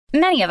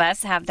Many of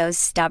us have those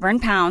stubborn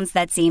pounds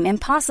that seem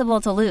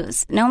impossible to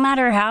lose, no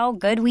matter how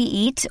good we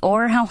eat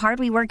or how hard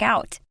we work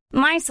out.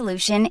 My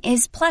solution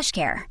is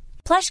PlushCare.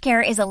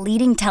 PlushCare is a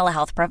leading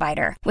telehealth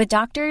provider with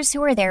doctors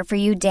who are there for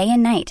you day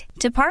and night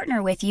to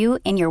partner with you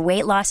in your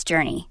weight loss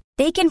journey.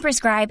 They can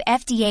prescribe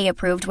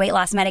FDA-approved weight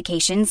loss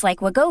medications like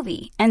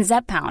Wegovy and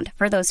Zepbound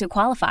for those who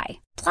qualify.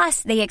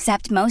 Plus, they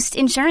accept most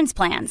insurance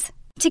plans.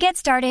 To get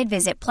started,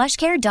 visit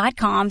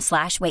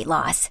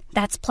plushcare.com/weightloss.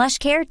 That's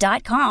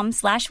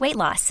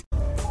plushcare.com/weightloss.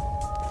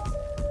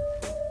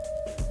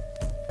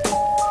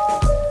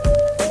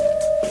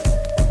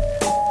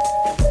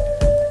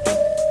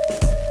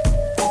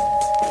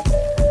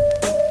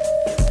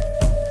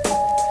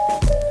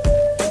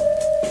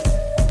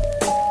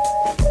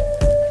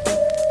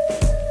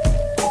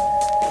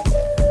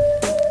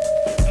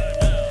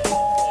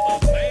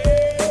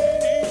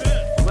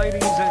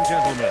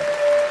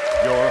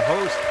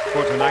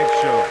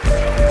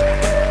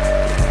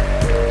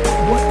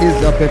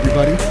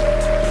 Everybody,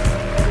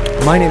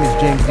 my name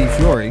is James D.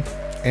 Fiore,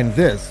 and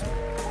this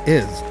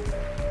is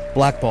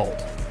Blackballed.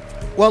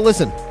 Well,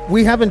 listen,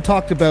 we haven't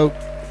talked about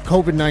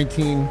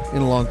COVID-19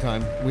 in a long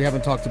time. We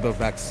haven't talked about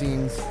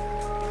vaccines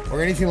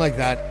or anything like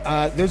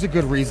that. There's a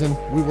good reason.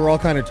 We were all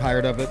kind of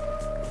tired of it.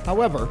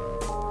 However,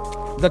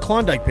 the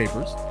Klondike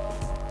Papers,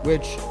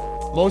 which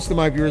most of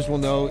my viewers will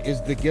know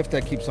is the gift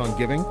that keeps on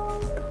giving,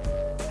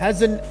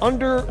 has an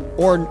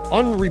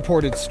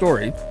unreported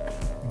story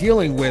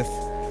dealing with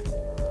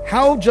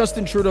how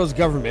Justin Trudeau's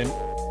government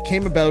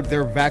came about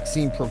their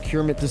vaccine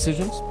procurement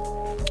decisions.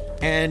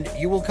 And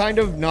you will kind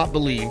of not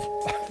believe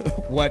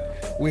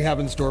what we have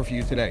in store for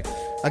you today.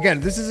 Again,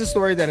 this is a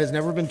story that has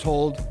never been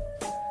told,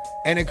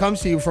 and it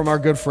comes to you from our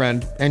good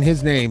friend, and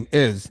his name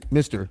is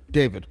Mr.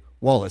 David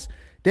Wallace.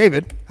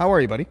 David, how are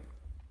you, buddy?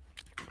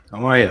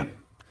 How are you?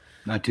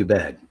 Not too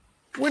bad.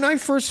 When I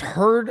first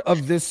heard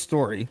of this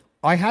story,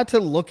 I had to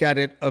look at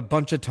it a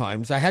bunch of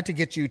times. I had to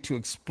get you to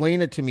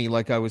explain it to me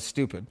like I was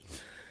stupid.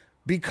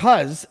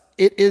 Because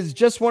it is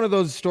just one of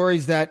those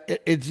stories that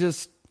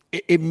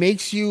it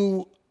makes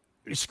you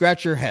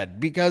scratch your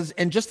head.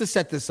 And just to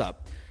set this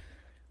up,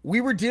 we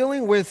were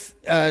dealing with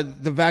the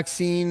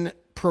vaccine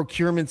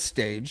procurement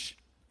stage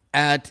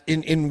in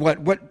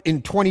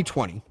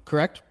 2020,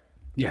 correct?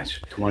 Yes,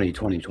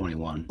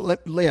 2021.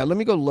 Let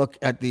me go look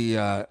at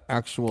the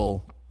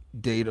actual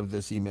date of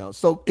this email.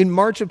 So in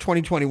March of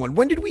 2021,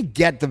 when did we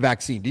get the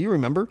vaccine? Do you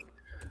remember?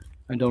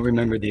 I don't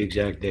remember the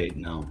exact date,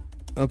 no.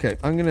 Okay,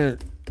 I'm gonna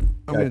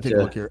take a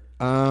look here.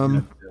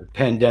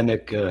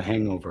 Pandemic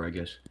hangover, I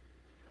guess.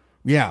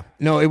 Yeah,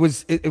 no, it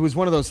was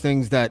one of those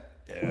things that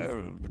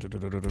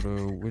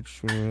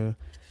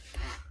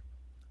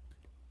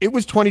it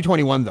was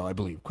 2021 though, I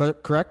believe.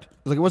 Correct?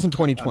 Like it wasn't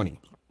 2020.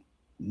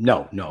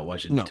 No, it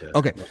wasn't. No.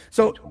 Okay,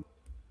 so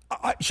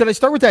should I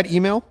start with that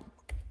email?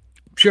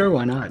 Sure,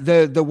 why not?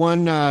 The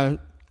one.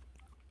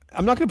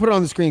 I'm not going to put it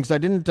on the screen because I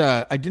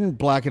didn't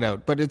black it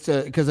out, but it's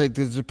because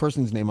there's a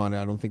person's name on it.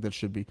 I don't think that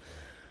should be.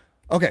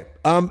 Okay.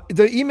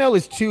 The email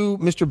is to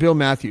Mr. Bill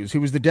Matthews,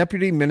 who was the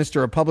Deputy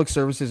Minister of Public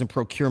Services and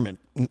Procurement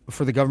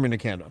for the Government of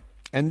Canada.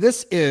 And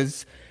this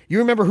is, you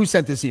remember who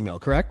sent this email,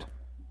 correct?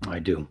 I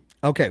do.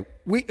 Okay.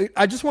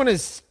 I just want to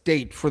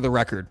state for the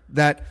record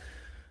that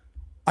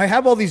I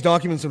have all these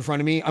documents in front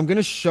of me. I'm going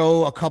to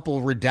show a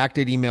couple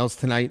redacted emails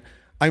tonight.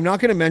 I'm not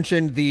going to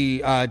mention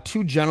the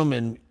two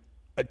gentlemen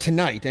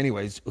tonight,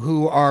 anyways,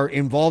 who are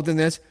involved in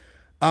this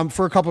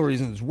for a couple of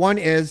reasons. One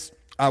is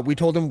we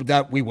told them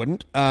that we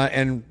wouldn't,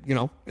 and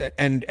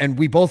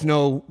we both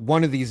know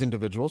one of these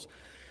individuals.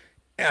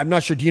 I'm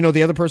not sure. Do you know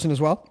the other person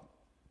as well?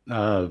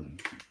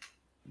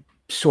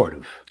 Sort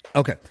of.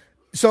 Okay.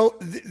 So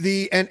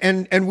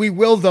and we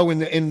will though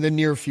in the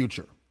near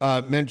future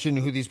mention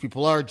who these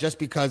people are, just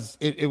because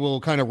it will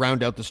kind of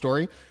round out the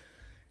story.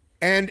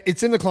 And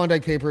it's in the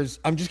Klondike Papers.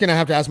 I'm just going to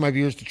have to ask my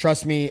viewers to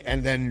trust me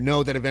and then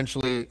know that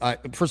eventually,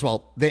 first of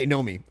all, they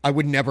know me. I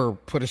would never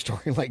put a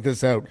story like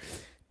this out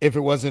if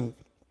it wasn't,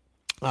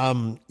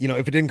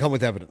 if it didn't come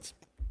with evidence.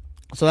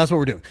 So that's what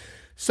we're doing.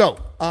 So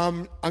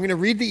I'm going to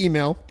read the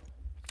email,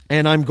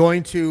 and I'm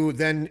going to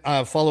then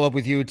follow up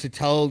with you to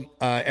tell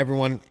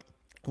everyone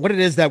what it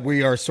is that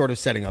we are sort of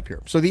setting up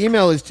here. So the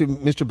email is to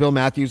Mr. Bill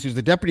Matthews, who's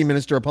the Deputy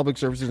Minister of Public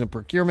Services and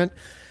Procurement.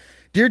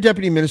 Dear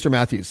Deputy Minister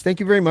Matthews, thank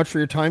you very much for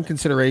your time,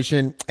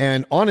 consideration,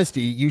 and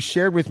honesty you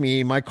shared with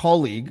me, my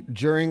colleague,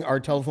 during our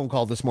telephone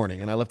call this morning,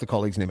 and I left the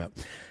colleague's name out.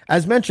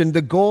 As mentioned,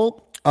 the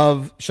goal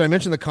of, should I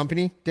mention the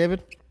company,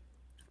 David?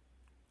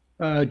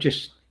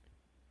 Just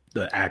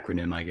the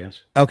acronym, I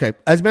guess. Okay.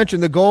 As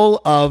mentioned, the goal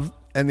of,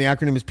 and the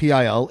acronym is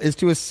PIL, is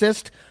to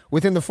assist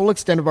within the full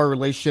extent of our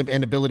relationship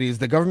and abilities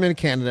the government of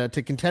Canada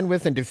to contend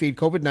with and defeat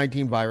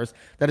COVID-19 virus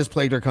that has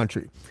plagued our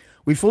country.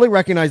 We fully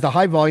recognize the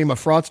high volume of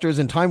fraudsters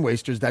and time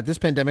wasters that this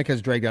pandemic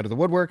has dragged out of the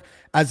woodwork.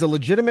 As a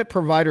legitimate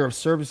provider of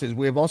services,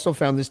 we have also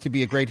found this to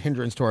be a great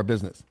hindrance to our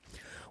business.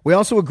 We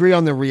also agree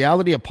on the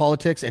reality of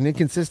politics and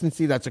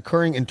inconsistency that's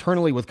occurring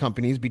internally with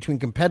companies, between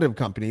competitive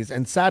companies,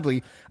 and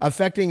sadly,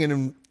 affecting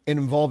and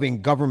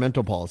involving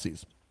governmental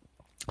policies.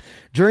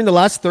 During the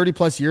last 30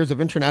 plus years of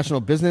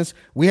international business,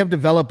 we have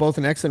developed both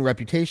an excellent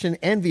reputation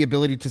and the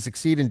ability to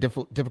succeed in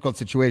difficult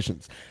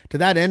situations. To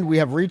that end, we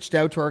have reached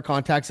out to our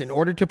contacts in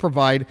order to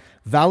provide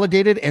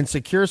validated and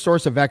secure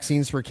source of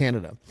vaccines for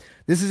Canada.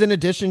 This is in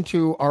addition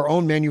to our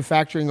own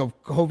manufacturing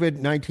of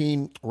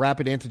COVID-19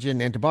 rapid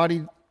antigen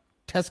antibody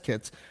test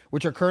kits,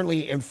 which are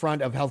currently in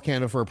front of Health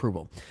Canada for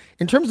approval.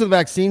 In terms of the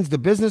vaccines, the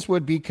business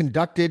would be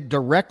conducted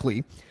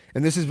directly,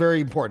 and this is very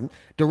important,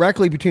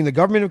 directly between the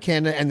Government of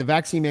Canada and the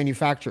vaccine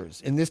manufacturers,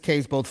 in this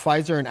case, both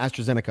Pfizer and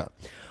AstraZeneca.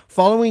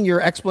 Following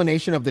your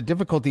explanation of the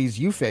difficulties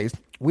you faced,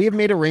 we have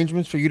made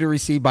arrangements for you to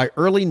receive by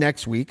early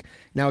next week.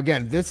 Now,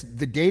 again,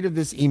 the date of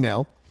this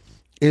email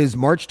is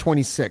March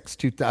 26,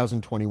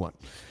 2021.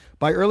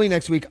 By early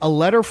next week, a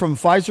letter from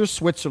Pfizer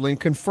Switzerland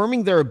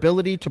confirming their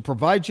ability to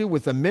provide you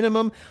with a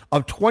minimum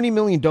of 20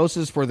 million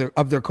doses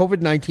of their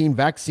COVID-19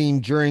 vaccine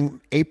during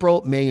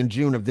April, May, and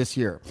June of this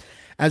year.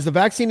 As the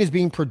vaccine is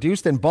being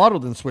produced and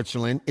bottled in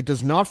Switzerland, it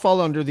does not fall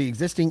under the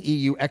existing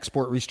EU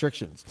export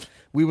restrictions.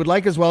 We would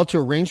like as well to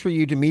arrange for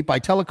you to meet by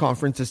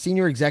teleconference a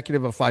senior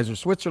executive of Pfizer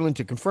Switzerland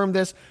to confirm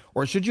this,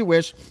 or should you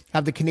wish,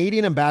 have the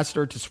Canadian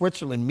ambassador to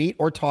Switzerland meet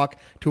or talk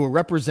to a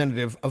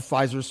representative of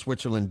Pfizer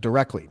Switzerland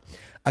directly.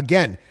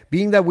 Again,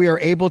 being that we are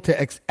able to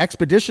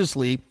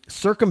expeditiously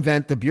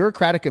circumvent the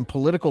bureaucratic and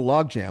political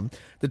logjam,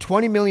 the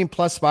 20 million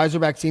plus Pfizer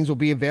vaccines will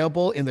be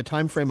available in the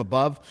time frame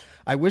above.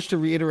 I wish to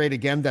reiterate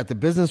again that the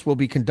business will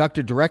be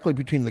conducted directly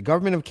between the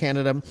Government of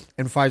Canada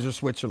and Pfizer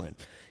Switzerland.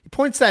 He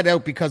points that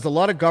out because a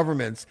lot of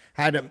governments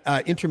had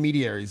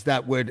intermediaries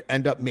that would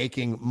end up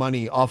making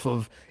money off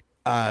of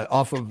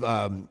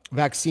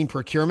vaccine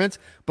procurements,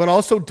 but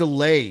also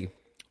delay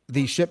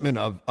the shipment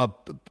of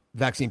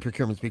vaccine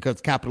procurements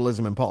because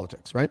capitalism and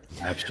politics, right?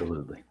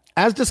 Absolutely.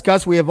 As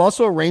discussed, we have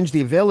also arranged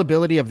the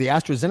availability of the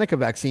AstraZeneca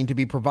vaccine to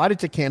be provided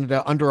to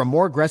Canada under a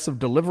more aggressive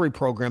delivery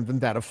program than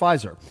that of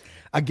Pfizer.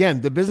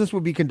 Again, the business will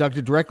be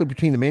conducted directly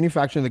between the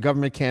manufacturer and the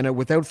Government of Canada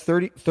without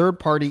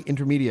third-party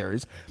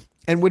intermediaries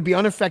and would be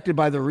unaffected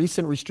by the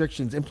recent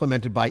restrictions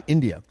implemented by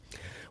India.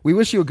 We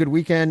wish you a good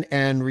weekend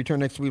and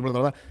return next week. Blah,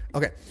 blah, blah.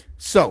 Okay,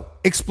 so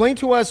explain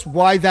to us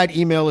why that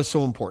email is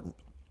so important.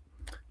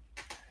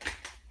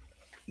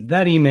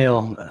 That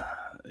email,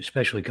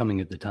 especially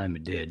coming at the time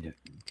it did,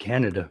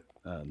 Canada,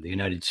 the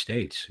United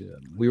States,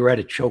 we were at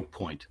a choke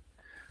point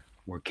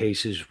where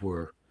cases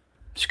were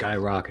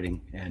skyrocketing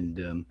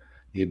and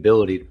the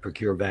ability to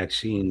procure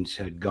vaccines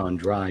had gone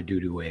dry due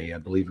to I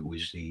believe it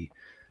was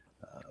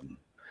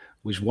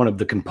was one of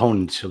the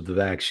components of the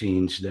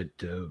vaccines that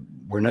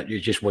it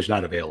just was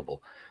not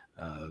available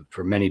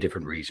for many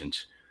different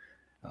reasons.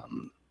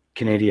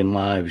 Canadian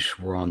lives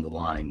were on the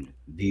line.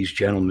 These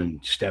gentlemen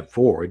stepped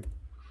forward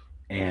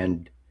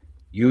and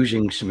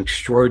using some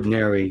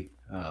extraordinary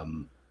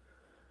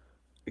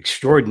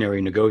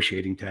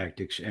negotiating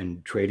tactics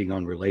and trading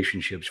on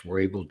relationships were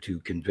able to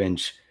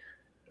convince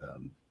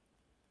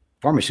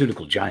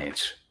pharmaceutical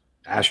giants,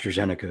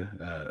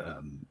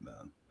 AstraZeneca,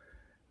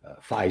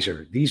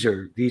 Pfizer. These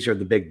are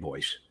the big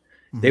boys.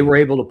 Mm-hmm. They were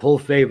able to pull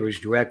favors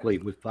directly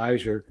with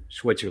Pfizer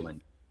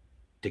Switzerland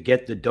to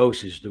get the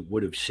doses that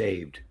would have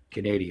saved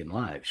Canadian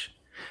lives.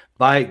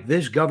 By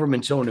this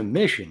government's own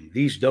admission,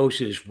 these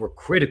doses were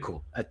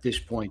critical at this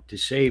point to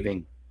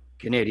saving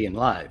Canadian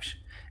lives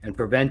and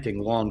preventing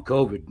long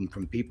COVID and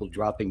from people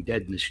dropping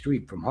dead in the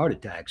street from heart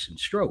attacks and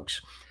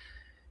strokes.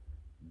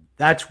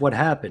 That's what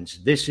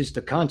happens. This is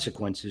the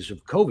consequences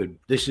of COVID.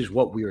 This is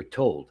what we are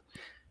told.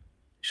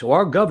 So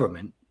our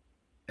government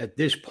at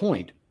this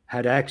point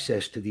had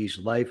access to these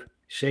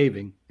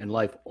life-saving and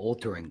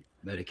life-altering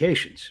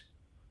medications.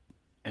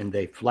 And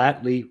they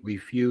flatly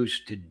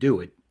refused to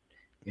do it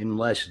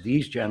unless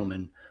these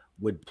gentlemen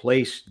would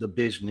place the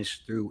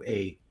business through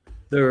a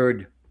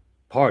third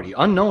party,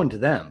 unknown to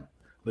them,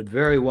 but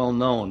very well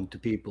known to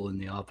people in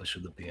the office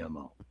of the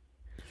PMO.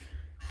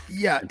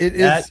 Yeah,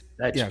 that's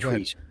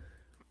treason.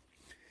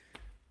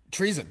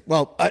 Treason.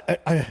 Well,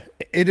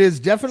 it is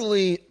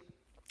definitely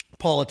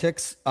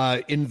politics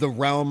in the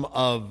realm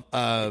of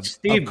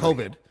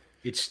COVID.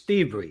 It's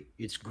thievery.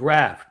 It's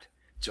graft.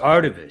 It's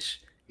artifice.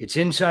 It's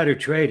insider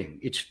trading.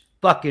 It's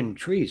fucking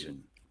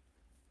treason.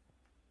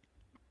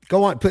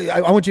 Go on.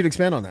 I want you to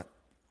expand on that.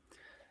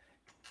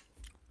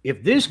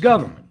 If this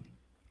government,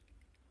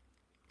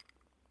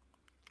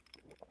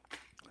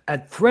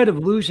 at threat of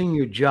losing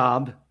your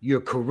job,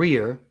 your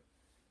career,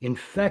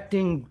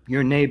 infecting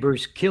your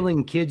neighbors,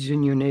 killing kids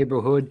in your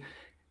neighborhood,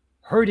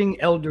 hurting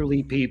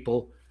elderly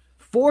people,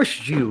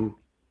 forced you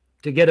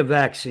to get a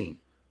vaccine.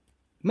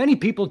 Many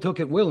people took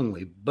it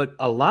willingly, but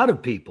a lot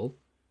of people,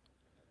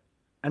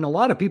 and a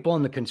lot of people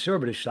on the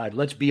conservative side,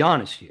 let's be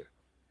honest here,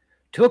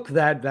 took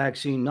that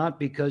vaccine not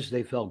because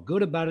they felt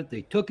good about it.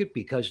 They took it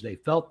because they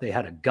felt they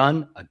had a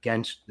gun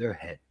against their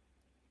head.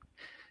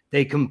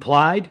 They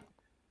complied,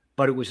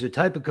 but it was the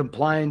type of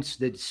compliance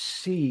that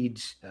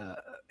seeds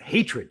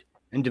hatred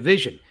and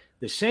division.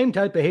 The same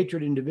type of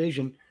hatred and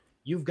division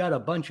you've got a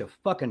bunch of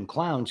fucking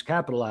clowns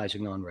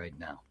capitalizing on right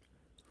now.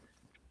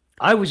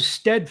 I was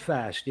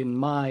steadfast in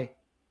my,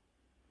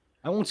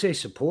 I won't say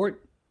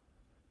support,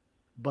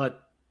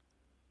 but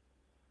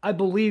I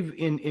believe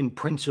in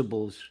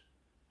principles,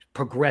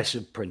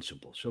 progressive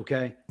principles.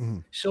 Okay,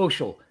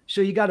 social.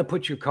 So you got to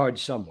put your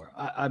cards somewhere.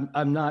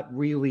 I'm not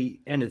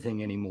really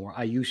anything anymore.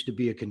 I used to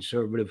be a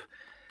conservative.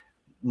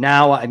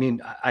 Now, I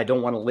mean, I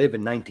don't want to live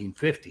in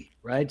 1950,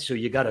 right? So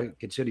you got to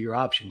consider your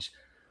options.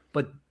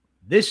 But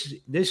this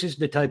is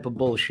the type of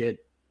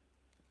bullshit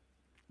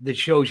that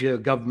shows you a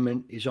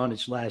government is on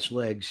its last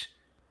legs.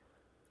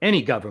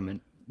 Any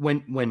government,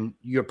 when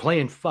you're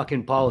playing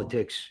fucking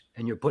politics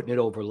and you're putting it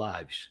over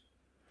lives.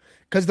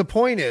 Because the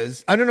point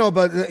is, I don't know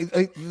about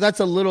that's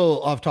a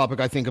little off topic.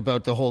 I think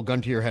about the whole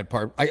gun to your head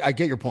part. I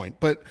get your point,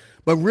 but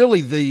really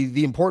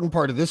the important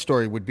part of this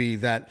story would be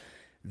that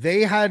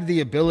they had the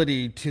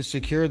ability to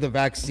secure the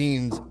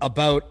vaccines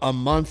about a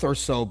month or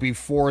so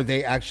before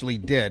they actually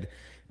did.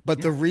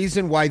 But the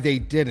reason why they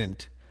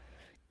didn't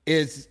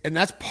is, and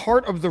that's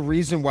part of the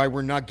reason why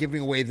we're not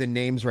giving away the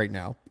names right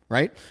now,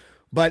 right?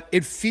 But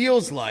it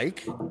feels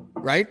like,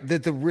 right,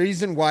 that the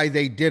reason why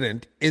they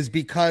didn't is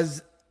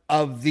because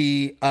of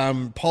the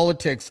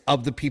politics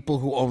of the people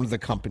who own the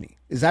company.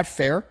 Is that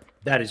fair?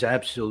 That is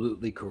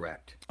absolutely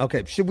correct.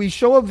 Okay. Should we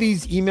show up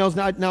these emails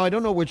now? Now, I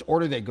don't know which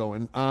order they go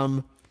in.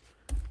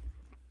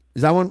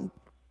 Is that one?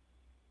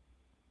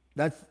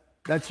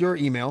 That's your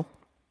email.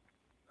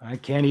 I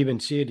can't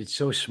even see it. It's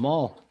so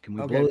small. Can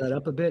we blow that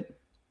up a bit?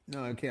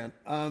 No, I can't.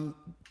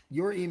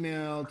 Your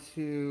email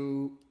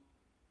to...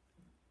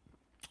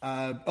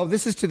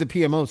 this is to the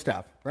PMO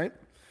staff, right?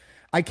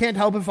 I can't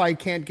help if I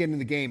can't get in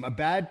the game. A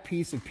bad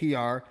piece of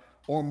PR,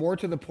 or more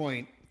to the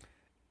point,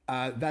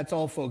 that's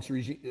all folks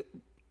regime.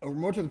 Or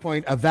more to the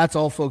point, that's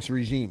all folks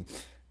regime.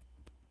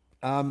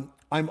 I'm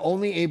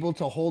only able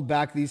to hold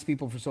back these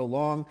people for so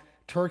long.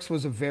 Turks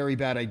was a very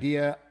bad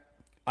idea.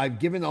 I've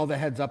given all the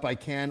heads up I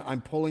can.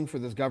 I'm pulling for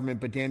this government,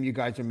 but damn, you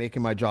guys are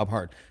making my job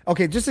hard.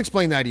 Okay, just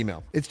explain that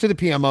email. It's to the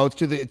PMO.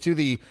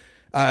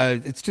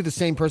 It's to the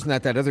same person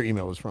that other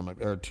email was from,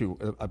 or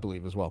to, I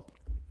believe, as well.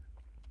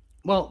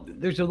 Well,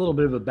 there's a little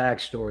bit of a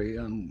backstory.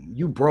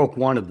 You broke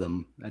one of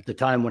them at the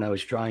time when I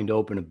was trying to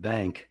open a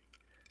bank,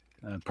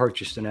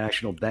 purchased a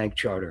national bank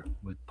charter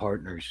with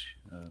partners.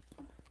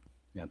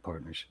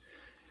 Partners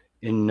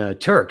in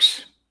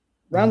Turks.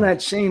 Around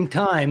that same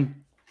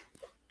time,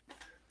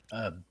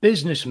 a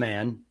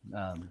businessman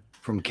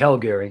from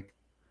Calgary.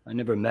 I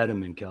never met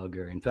him in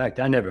Calgary. In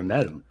fact, I never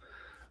met him.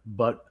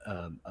 But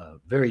a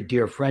very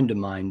dear friend of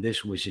mine,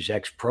 this was his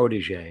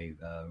ex-protege,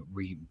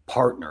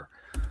 partner,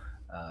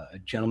 a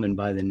gentleman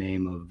by the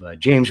name of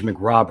James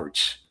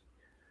McRoberts.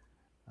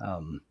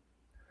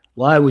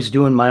 While I was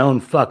doing my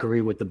own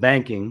fuckery with the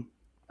banking,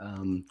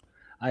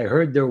 I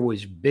heard there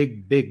was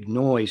big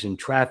noise and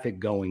traffic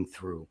going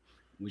through.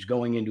 It was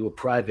going into a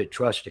private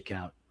trust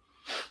account.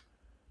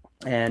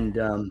 And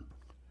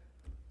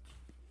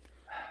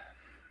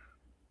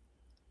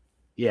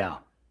yeah.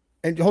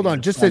 And hold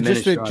on, just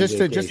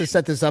to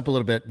set this up a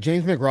little bit,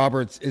 James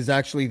McRoberts is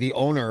actually the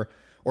owner,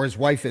 or his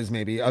wife is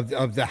maybe,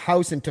 of the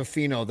house in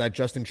Tofino that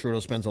Justin Trudeau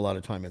spends a lot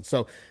of time in.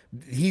 So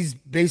he's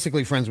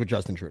basically friends with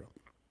Justin Trudeau.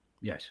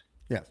 Yes.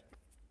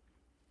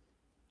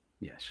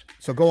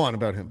 So go on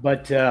about him.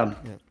 But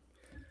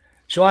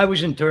so I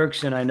was in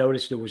Turks, and I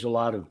noticed there was a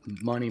lot of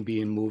money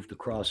being moved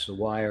across the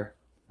wire,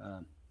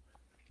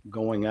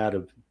 going out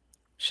of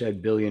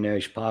said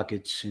billionaire's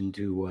pockets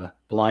into a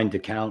blind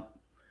account.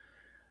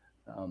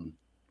 And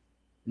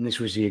this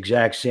was the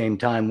exact same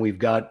time we've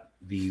got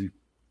the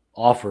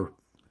offer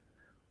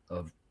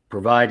of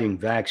providing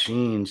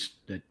vaccines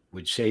that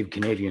would save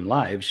Canadian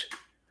lives.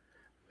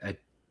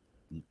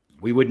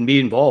 We wouldn't be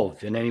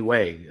involved in any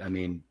way. I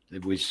mean,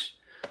 it was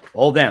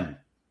all them.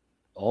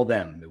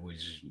 It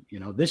was,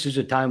 this is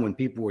a time when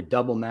people were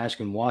double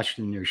masking,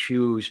 washing their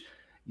shoes.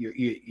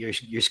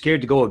 You're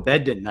scared to go to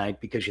bed at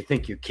night because you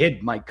think your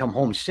kid might come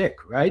home sick,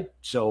 right?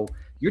 So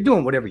you're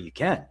doing whatever you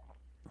can.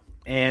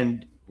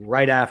 And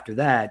right after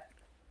that,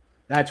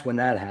 that's when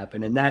that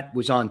happened. And that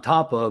was on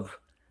top of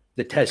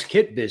the test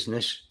kit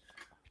business,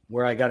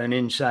 where I got an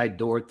inside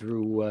door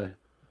through a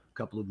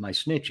couple of my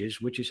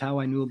snitches, which is how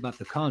I knew about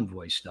the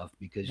convoy stuff.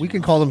 Because we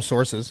can call them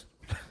sources.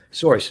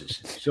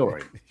 Sources,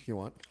 sorry. If you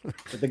want.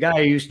 But the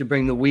guy who used to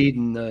bring the weed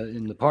in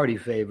the party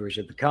favors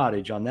at the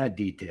cottage on that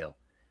detail.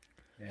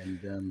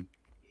 And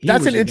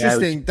that's an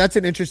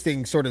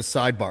interesting sort of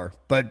sidebar.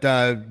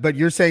 But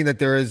you're saying that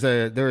there is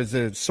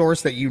a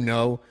source that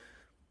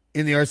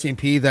in the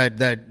RCMP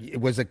that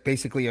was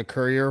basically a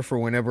courier for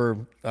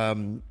whenever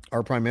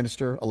our prime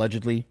minister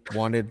allegedly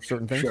wanted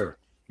certain things? Sure.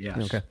 Yes.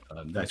 Okay.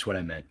 That's what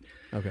I meant.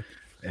 Okay.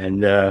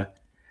 And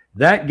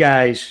that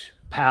guy's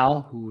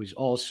pal, who was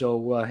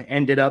also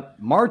ended up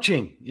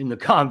marching in the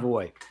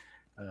convoy.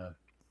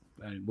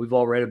 We've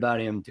all read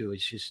about him too.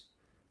 It's just...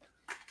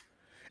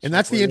 And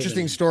that's the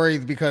interesting story,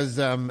 because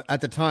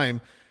at the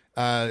time,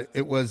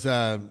 it was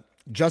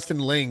Justin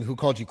Ling who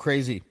called you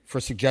crazy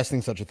for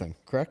suggesting such a thing,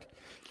 correct?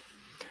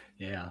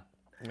 Yeah.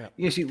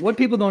 You see, what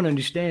people don't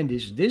understand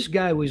is this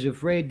guy was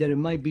afraid that it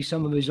might be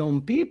some of his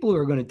own people who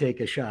are going to take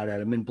a shot at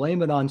him and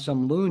blame it on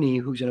some loony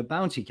who's in a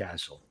bouncy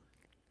castle.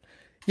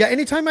 Yeah,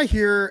 anytime I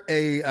hear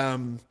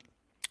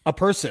a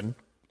person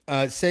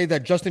say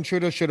that Justin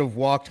Trudeau should have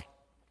walked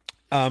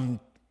to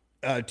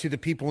the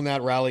people in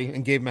that rally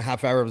and gave him a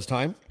half hour of his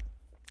time,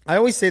 I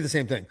always say the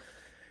same thing.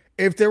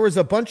 If there was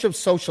a bunch of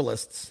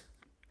socialists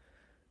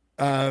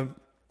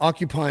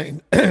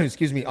occupying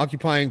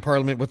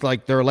Parliament with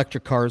like their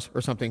electric cars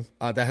or something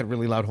that had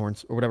really loud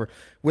horns or whatever,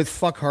 with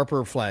 "fuck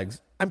Harper"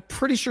 flags, I'm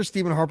pretty sure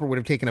Stephen Harper would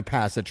have taken a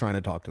pass at trying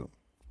to talk to them.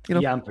 You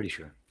know? Yeah, I'm pretty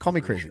sure. Call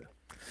me crazy. Sure.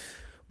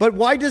 But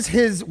why does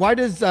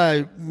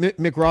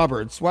Mick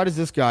Roberts, why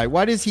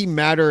does he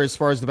matter as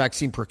far as the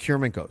vaccine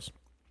procurement goes?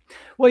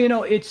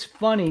 Well, it's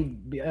funny.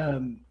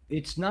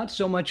 It's not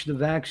so much the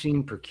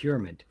vaccine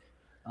procurement,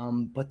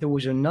 but there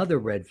was another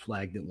red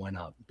flag that went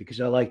up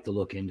because I like to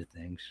look into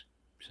things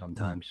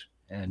sometimes.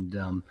 And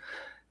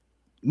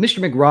Mr.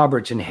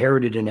 McRoberts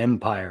inherited an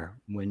empire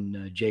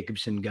when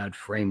Jacobson got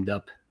framed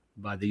up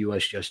by the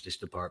U.S. Justice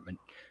Department.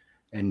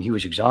 And he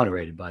was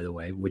exonerated, by the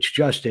way, which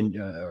Justin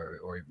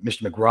or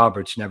Mr.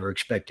 McRoberts never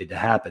expected to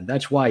happen.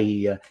 That's why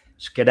he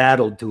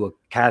skedaddled to a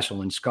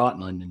castle in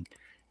Scotland. And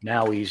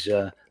now he's,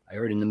 I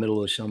heard, in the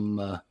middle of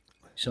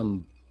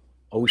some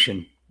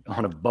ocean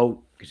on a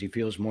boat because he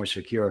feels more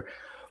secure.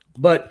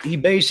 But he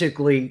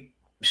basically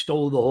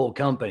stole the whole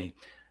company.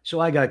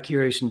 So I got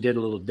curious and did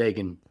a little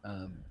digging.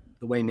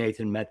 The way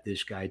Nathan met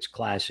this guy, it's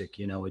classic.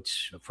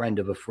 It's a friend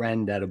of a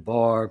friend at a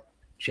bar,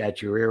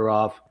 chat your ear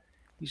off.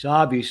 He's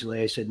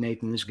obviously, I said,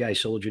 Nathan, this guy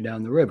sold you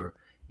down the river.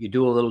 You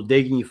do a little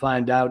digging, you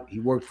find out he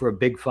worked for a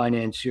big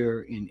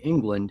financier in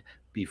England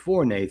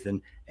before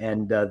Nathan.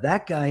 And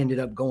that guy ended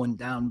up going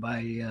down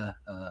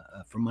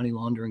for money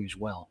laundering as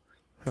well.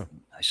 Huh.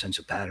 I sense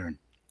a pattern.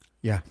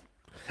 Yeah.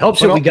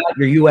 Helps that we got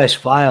your U.S.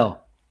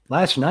 file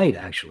last night,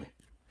 actually.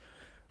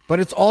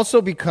 But it's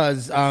also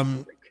because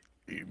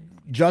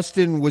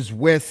Justin was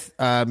with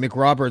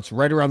McRoberts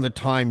right around the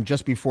time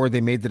just before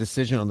they made the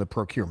decision on the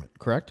procurement,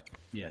 correct?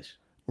 Yes.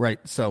 Right.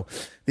 So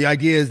the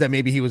idea is that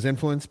maybe he was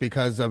influenced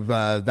because of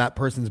that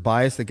person's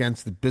bias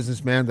against the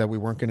businessman that we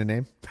weren't going to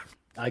name.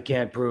 I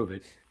can't prove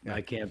it.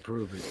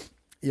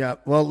 Yeah.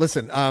 Well,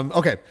 listen.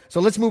 Okay. So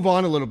let's move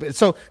on a little bit.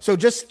 So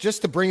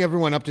just to bring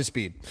everyone up to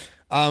speed,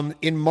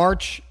 in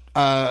March,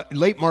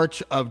 late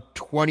March of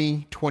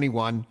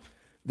 2021,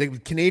 the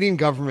Canadian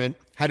government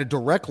had a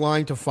direct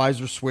line to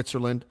Pfizer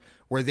Switzerland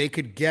where they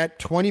could get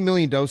 20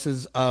 million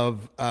doses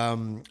of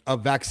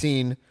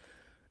vaccine,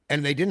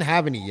 and they didn't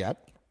have any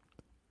yet.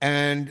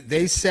 And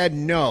they said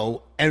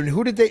no. And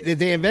who did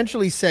they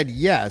eventually said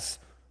yes,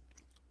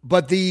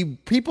 but the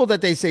people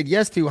that they said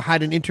yes to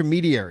had an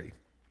intermediary.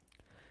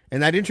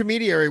 And that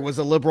intermediary was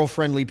a liberal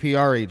friendly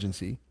PR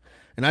agency.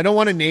 And I don't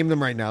want to name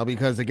them right now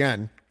because,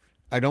 again,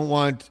 I don't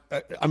want,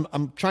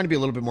 I'm trying to be a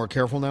little bit more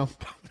careful now,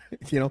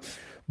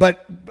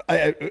 but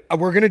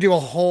we're going to do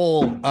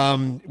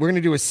we're going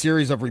to do a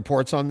series of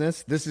reports on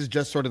this. This is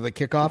just sort of the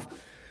kickoff.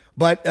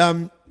 But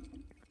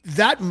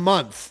that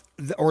month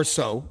or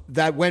so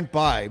that went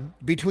by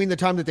between the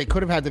time that they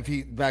could have had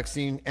the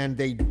vaccine and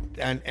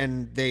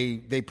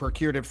they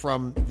procured it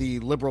from the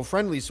liberal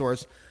friendly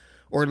source,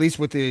 or at least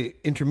with the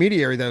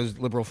intermediary that was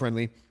liberal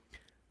friendly,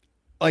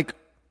 like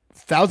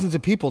thousands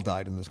of people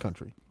died in this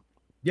country.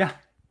 Yeah.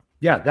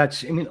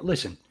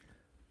 Listen,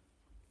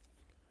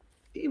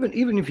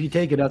 even if you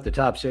take it out the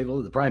top, say,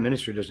 well, the prime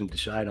minister doesn't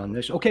decide on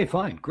this. Okay,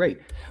 fine, great.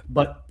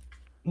 But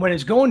when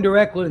it's going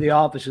directly to the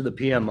office of the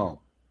PMO,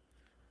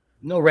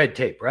 no red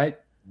tape, right?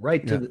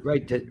 Right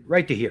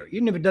to here.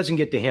 Even if it doesn't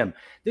get to him,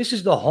 this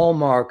is the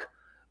hallmark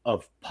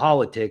of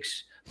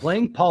politics,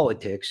 playing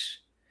politics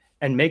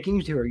and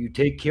making sure you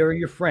take care of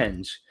your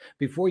friends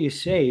before you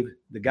save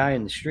the guy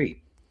in the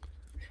street.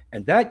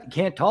 And that you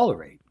can't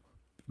tolerate.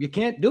 You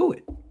can't do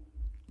it.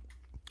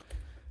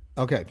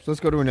 Okay, so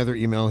let's go to another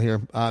email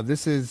here.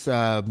 This is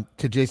to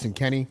Jason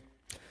Kenney.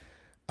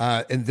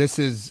 And this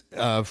is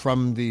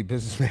from the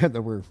businessman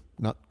that we're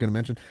not going to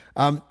mention.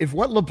 If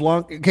what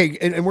LeBlanc, okay,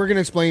 and we're going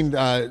to explain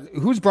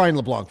who's Brian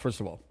LeBlanc, first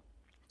of all.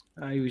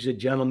 He was a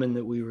gentleman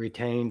that we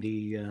retained.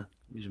 He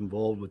was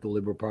involved with the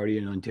Liberal Party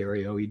in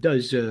Ontario. He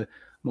does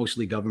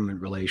mostly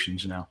government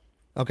relations now.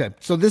 Okay,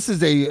 so this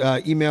is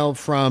a email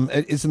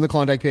it's in the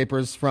Klondike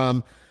Papers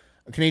from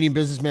a Canadian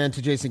businessman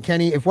to Jason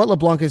Kenney. If what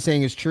LeBlanc is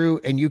saying is true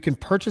and you can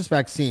purchase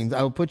vaccines,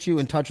 I will put you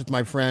in touch with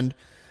my friend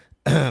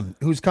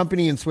whose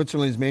company in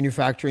Switzerland is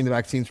manufacturing the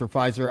vaccines for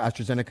Pfizer,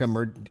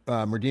 AstraZeneca,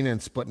 Moderna,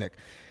 and Sputnik.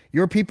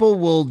 Your people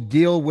will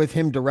deal with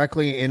him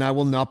directly, and I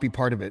will not be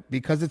part of it.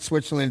 Because it's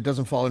Switzerland, it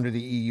doesn't fall under the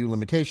EU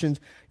limitations.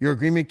 Your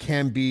agreement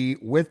can be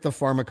with the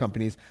pharma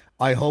companies.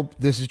 I hope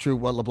this is true,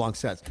 what LeBlanc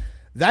says.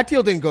 That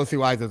deal didn't go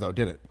through either, though,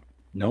 did it?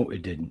 No,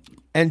 it didn't.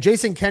 And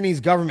Jason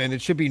Kenney's government,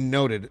 it should be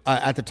noted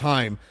at the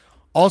time,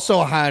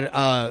 also had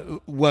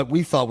what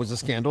we thought was a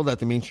scandal that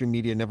the mainstream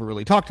media never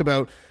really talked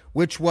about,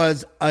 which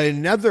was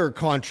another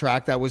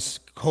contract that was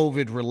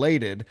COVID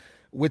related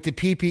with the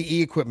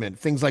PPE equipment,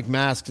 things like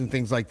masks and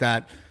things like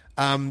that.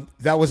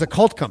 That was a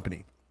cult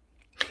company.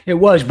 It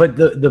was, but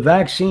the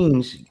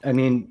vaccines, I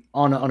mean,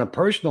 on a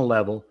personal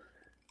level,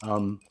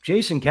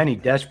 Jason Kenney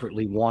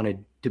desperately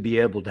wanted to be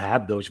able to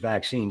have those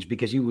vaccines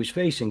because he was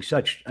facing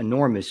such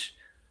enormous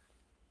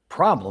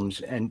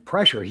problems and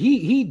pressure.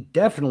 He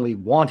definitely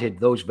wanted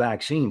those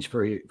vaccines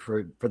for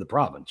the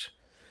province.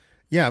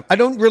 Yeah, I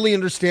don't really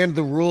understand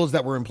the rules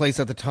that were in place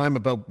at the time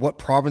about what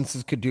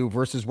provinces could do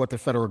versus what the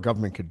federal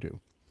government could do.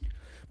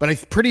 But I'm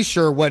pretty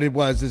sure what it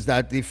was is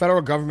that the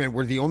federal government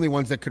were the only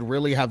ones that could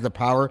really have the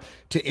power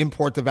to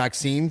import the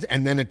vaccines,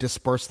 and then it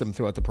dispersed them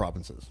throughout the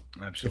provinces.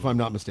 Absolutely. If I'm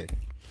not mistaken.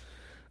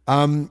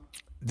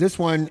 This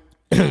one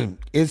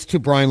is to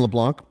Brian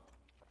LeBlanc.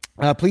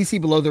 Please see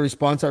below the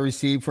response I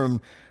received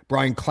from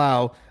Brian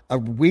Clow a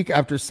week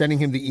after sending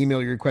him the email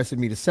you requested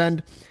me to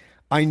send.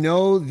 I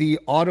know the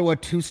Ottawa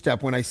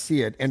two-step when I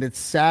see it, and it's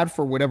sad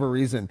for whatever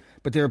reason,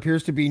 but there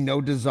appears to be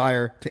no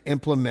desire to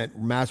implement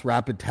mass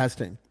rapid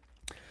testing.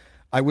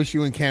 I wish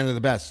you and Canada the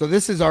best. So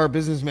this is our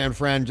businessman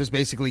friend just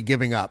basically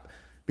giving up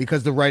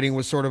because the writing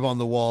was sort of on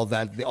the wall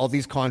that all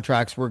these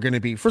contracts were going to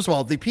be, first of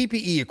all, the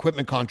PPE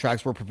equipment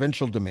contracts were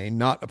provincial domain,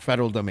 not a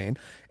federal domain.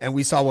 And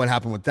we saw what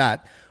happened with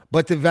that.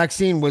 But the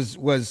vaccine was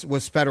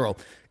federal.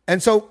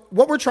 And so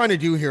what we're trying to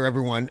do here,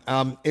 everyone,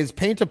 is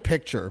paint a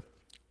picture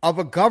of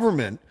a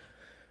government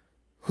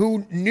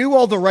who knew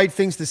all the right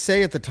things to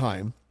say at the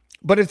time.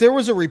 But if there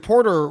was a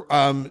reporter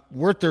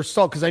worth their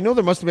salt, because I know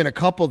there must have been a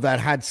couple that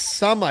had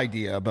some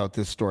idea about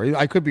this story.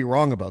 I could be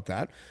wrong about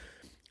that.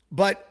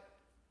 But,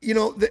 you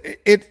know,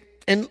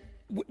 and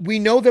we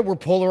know that we're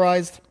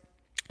polarized,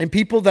 and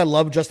people that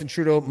love Justin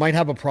Trudeau might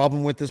have a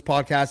problem with this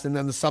podcast and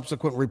then the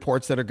subsequent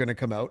reports that are going to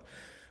come out.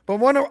 But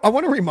I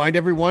want to remind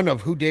everyone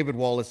of who David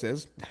Wallace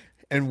is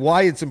and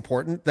why it's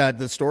important that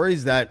the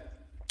stories that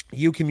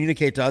you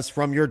communicate to us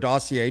from your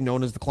dossier,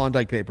 known as the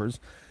Klondike Papers,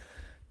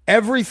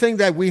 everything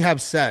that we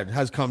have said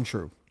has come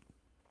true.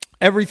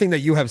 Everything that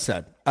you have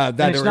said.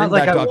 It's not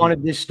like I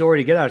wanted this story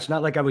to get out. It's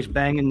not like I was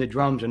banging the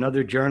drums.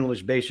 Another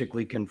journalist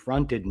basically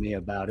confronted me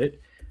about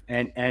it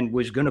and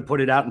was going to put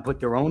it out and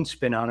put their own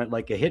spin on it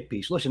like a hit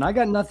piece. Listen, I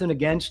got nothing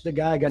against the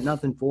guy. I got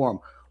nothing for him.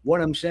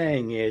 What I'm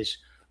saying is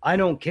I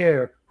don't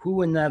care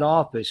who in that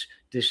office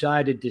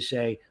decided to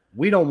say,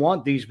 we don't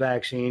want these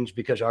vaccines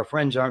because our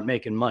friends aren't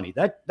making money.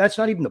 That's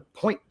not even the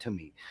point to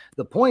me.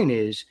 The point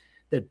is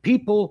that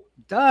people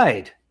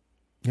died.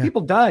 Yeah.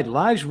 People died.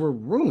 Lives were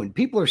ruined.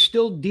 People are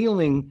still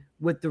dealing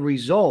with the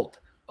result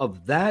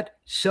of that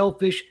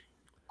selfish,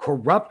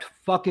 corrupt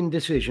fucking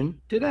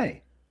decision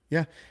today.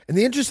 Yeah. And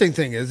the interesting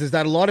thing is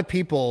that a lot of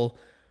people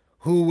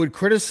who would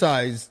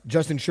criticize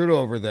Justin Trudeau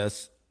over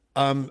this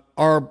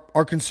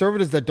are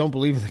conservatives that don't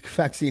believe in the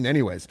vaccine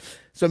anyways.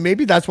 So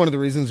maybe that's one of the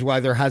reasons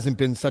why there hasn't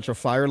been such a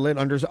fire lit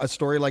under a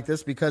story like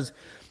this, because,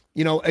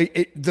 you know,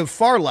 the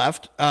far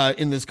left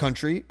in this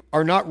country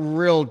are not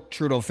real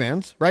Trudeau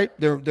fans, right?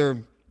 They're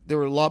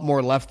a lot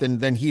more left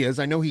than he is.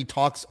 I know he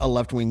talks a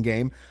left-wing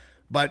game,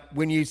 but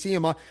when you see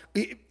him,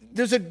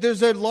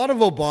 there's a lot of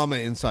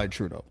Obama inside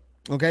Trudeau.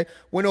 Okay.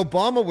 When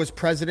Obama was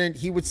president,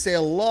 he would say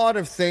a lot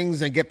of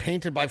things and get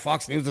painted by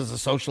Fox News as a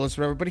socialist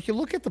or whatever. But if you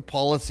look at the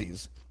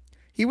policies,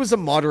 he was a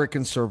moderate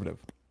conservative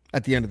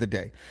at the end of the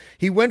day.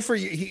 He went for,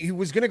 he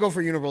was going to go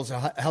for universal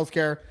health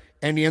care,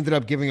 and he ended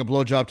up giving a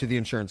blowjob to the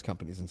insurance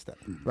companies instead,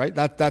 right?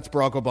 That's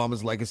Barack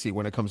Obama's legacy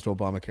when it comes to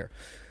Obamacare.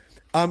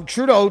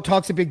 Trudeau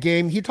talks a big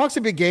game. He talks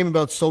a big game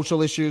about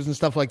social issues and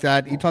stuff like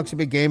that. He talks a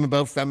big game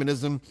about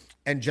feminism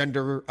and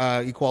gender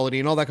equality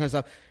and all that kind of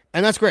stuff.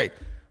 And that's great.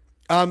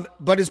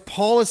 But his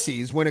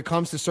policies, when it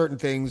comes to certain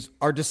things,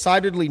 are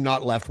decidedly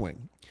not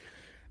left-wing.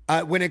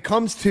 When it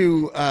comes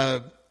to,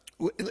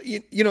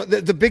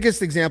 the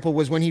biggest example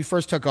was when he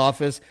first took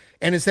office,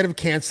 and instead of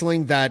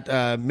canceling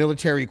that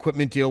military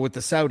equipment deal with the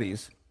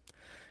Saudis,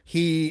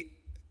 he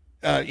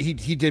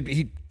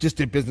just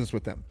did business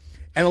with them.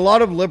 And a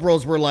lot of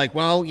liberals were like,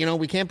 well,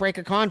 we can't break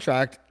a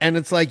contract. And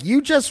it's like,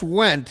 you just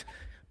went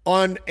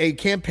on a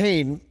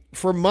campaign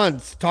for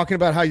months talking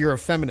about how you're a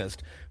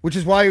feminist, which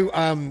is why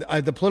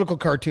the political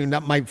cartoon,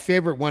 that my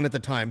favorite one at the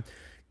time,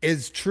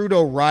 is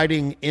Trudeau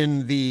riding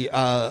in the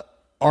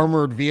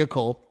armored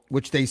vehicle,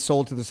 which they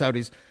sold to the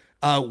Saudis,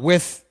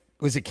 with,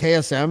 was it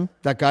KSM,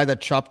 that guy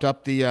that chopped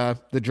up the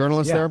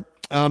journalist there?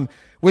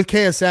 With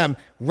KSM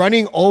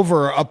running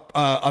over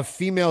a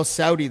female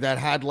Saudi that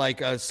had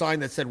like a sign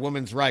that said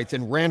women's rights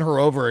and ran her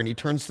over, and he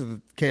turns to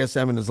the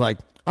KSM and is like,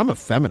 I'm a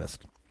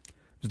feminist.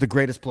 It's the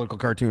greatest political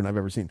cartoon I've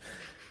ever seen.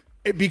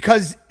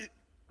 Because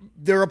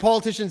there are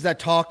politicians that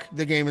talk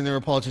the game, and there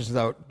are politicians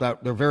that there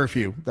are very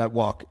few that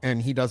walk,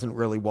 and he doesn't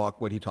really walk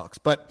what he talks.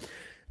 But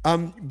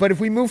if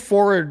we move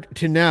forward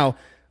to now,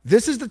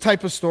 this is the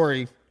type of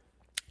story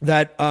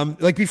that,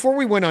 like before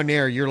we went on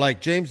air, you're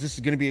like, James, this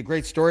is going to be a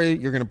great story.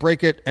 You're going to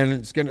break it, and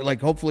it's going to,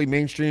 like, hopefully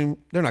mainstream.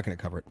 They're not going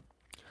to cover it.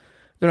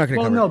 They're not going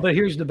to cover it. Well, no, but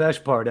here's the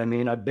best part. I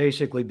mean, I'm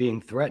basically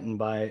being threatened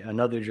by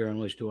another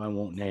journalist who I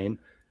won't name,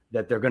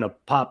 that they're going to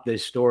pop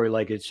this story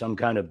like it's some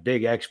kind of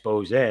big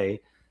expose.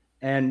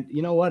 And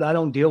you know what? I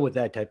don't deal with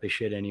that type of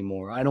shit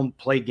anymore. I don't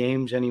play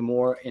games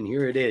anymore. And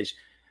here it is.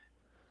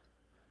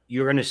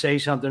 You're going to say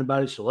something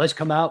about it. So let's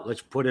come out.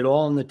 Let's put it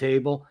all on the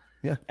table.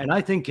 Yeah. And I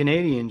think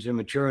Canadians are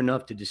mature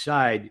enough to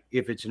decide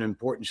if it's an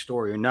important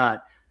story or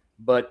not.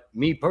 But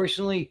me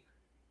personally,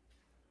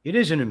 it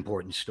is an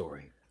important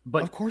story.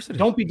 But of course it is.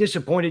 Don't be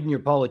disappointed in your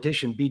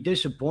politician. Be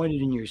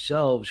disappointed in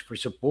yourselves for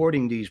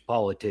supporting these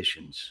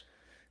politicians.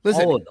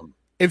 Listen, all of them.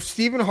 If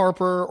Stephen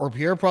Harper or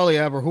Pierre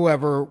Poilievre or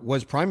whoever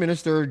was prime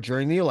minister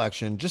during the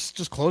election,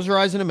 just close your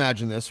eyes and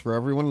imagine this for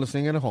everyone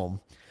listening at home.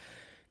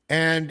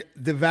 And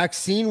the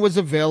vaccine was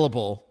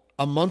available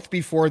a month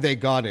before they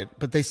got it,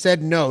 but they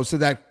said no, so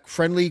that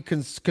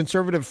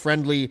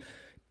conservative-friendly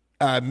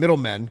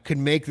middlemen could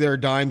make their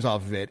dimes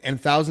off of it,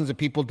 and thousands of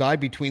people died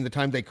between the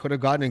time they could have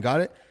gotten and got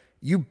it.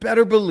 You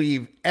better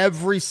believe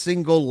every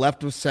single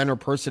left of center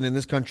person in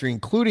this country,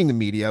 including the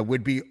media,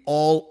 would be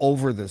all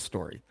over this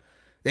story.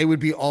 They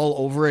would be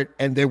all over it,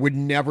 and they would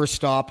never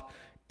stop,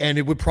 and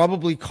it would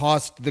probably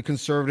cost the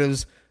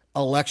conservatives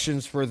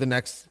elections for the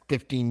next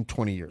 15,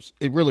 20 years.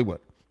 It really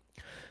would.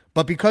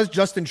 But because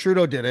Justin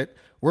Trudeau did it,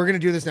 we're going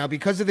to do this now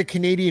because of the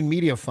Canadian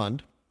Media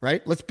Fund,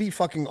 right? Let's be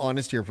fucking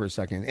honest here for a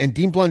second. And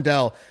Dean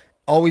Blundell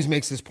always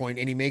makes this point,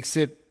 and he makes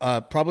it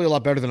probably a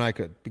lot better than I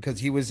could because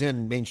he was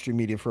in mainstream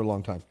media for a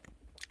long time.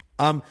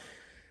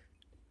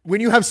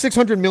 When you have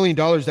 $600 million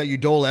that you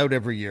dole out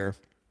every year,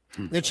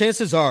 the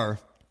chances are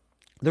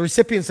the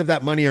recipients of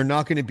that money are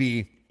not going to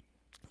be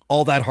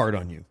all that hard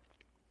on you.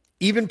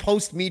 Even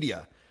Post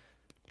Media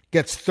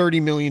gets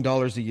 $30 million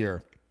a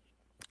year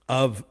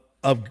of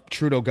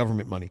Trudeau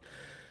government money.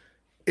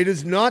 It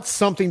is not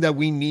something that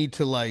we need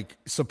to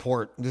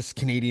support this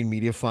Canadian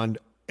Media Fund.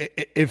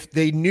 If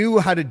they knew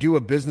how to do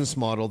a business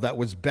model that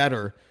was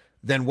better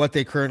than what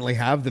they currently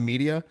have, the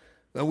media,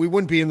 we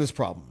wouldn't be in this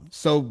problem.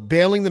 So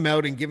bailing them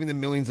out and giving them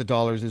millions of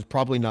dollars is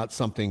probably not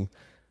something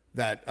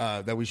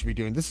that we should be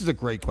doing. This is a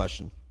great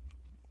question.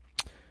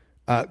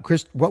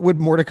 Chris, what would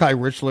Mordecai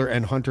Richler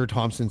and Hunter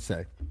Thompson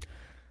say?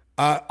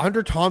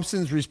 Hunter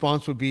Thompson's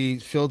response would be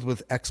filled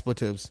with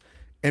expletives,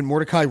 and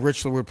Mordecai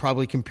Richler would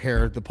probably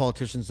compare the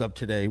politicians of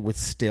today with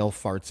stale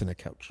farts in a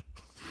couch.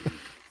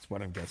 That's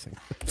what I'm guessing.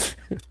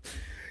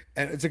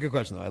 And it's a good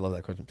question, though. I love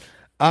that question.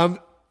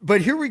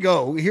 But here we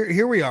go.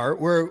 Here we are.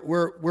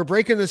 We're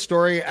breaking this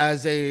story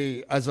as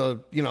a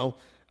mid-level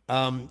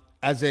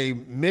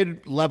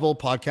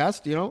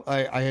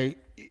podcast.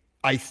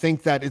 I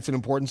think that it's an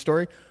important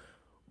story.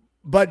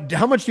 But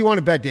how much do you want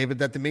to bet, David,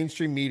 that the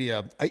mainstream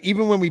media,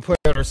 even when we put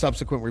out our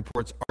subsequent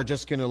reports, are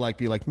just going to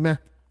be like meh?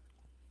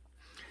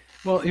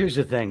 Well, here's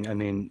the thing. I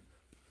mean,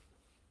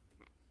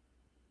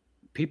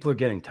 people are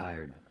getting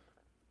tired.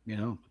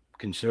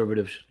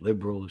 Conservatives,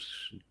 liberals,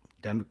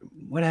 Democrats,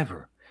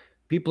 whatever.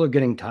 People are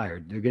getting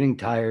tired. They're getting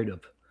tired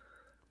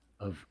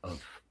of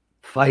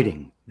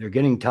fighting. They're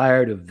getting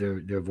tired of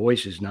their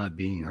voices not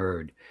being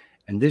heard.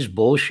 And this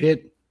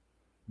bullshit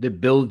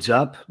that builds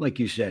up, like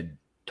you said,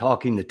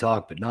 talking the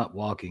talk but not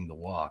walking the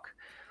walk.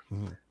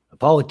 Mm-hmm. A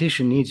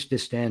politician needs to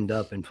stand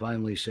up and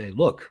finally say,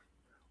 look,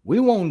 we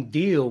won't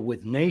deal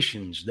with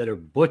nations that are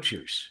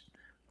butchers.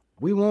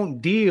 We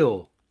won't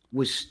deal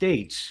with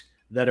states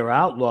that are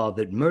outlawed,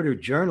 that murder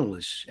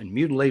journalists and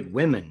mutilate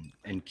women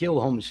and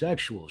kill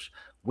homosexuals.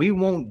 We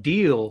won't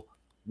deal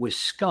with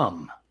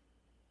scum.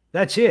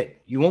 That's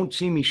it. You won't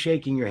see me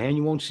shaking your hand.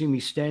 You won't see me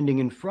standing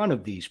in front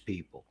of these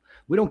people.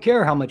 We don't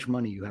care how much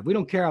money you have. We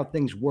don't care how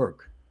things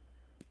work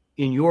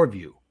in your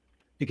view,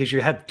 because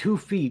you have 2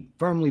 feet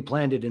firmly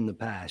planted in the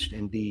past.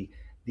 And the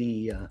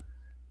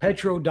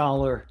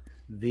petrodollar,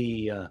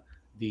 the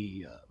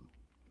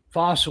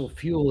fossil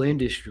fuel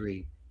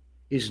industry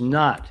is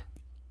not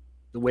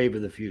the wave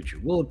of the future.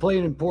 Will it play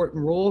an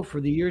important role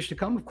for the years to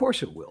come? Of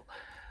course it will.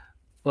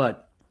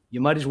 But you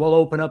might as well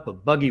open up a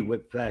buggy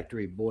whip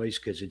factory, boys,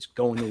 because it's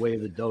going the way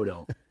of the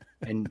dodo.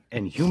 And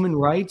human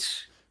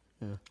rights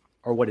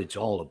are what it's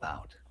all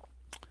about.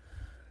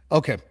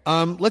 Okay,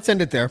 let's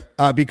end it there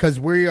because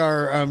we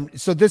are.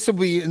 So this will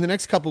be in the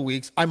next couple of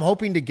weeks. I'm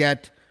hoping to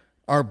get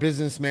our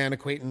businessman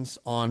acquaintance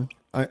on.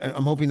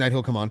 I'm hoping that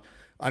he'll come on.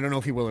 I don't know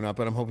if he will or not,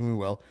 but I'm hoping we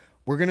will.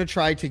 We're going to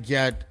try to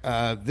get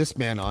this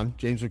man on,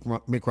 James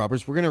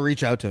McRoberts. We're going to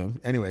reach out to him.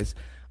 Anyways,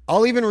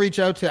 I'll even reach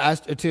out to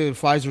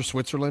Pfizer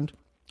Switzerland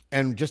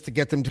and just to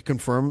get them to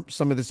confirm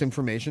some of this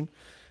information,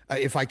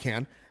 if I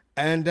can.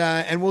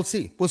 And we'll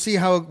see. We'll see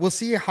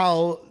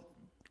how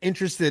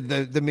interested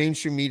the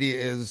mainstream media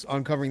is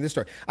on covering this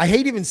story. I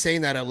hate even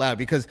saying that out loud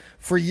because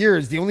for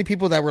years, the only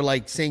people that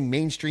were saying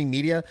mainstream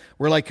media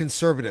were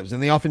conservatives,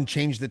 and they often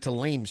changed it to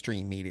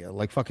lamestream media,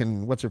 like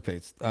fucking, what's her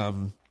face?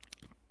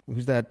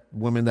 Who's that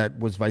woman that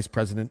was vice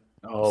president?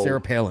 Oh, Sarah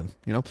Palin,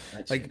 Well,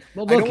 look, I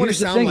don't want to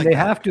sound like they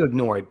have to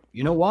ignore it.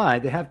 You know why?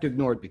 They have to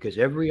ignore it because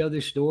every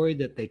other story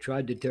that they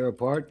tried to tear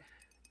apart,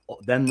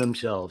 them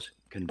themselves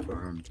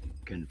confirmed.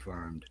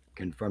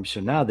 So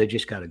now they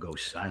just got to go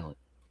silent.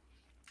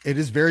 It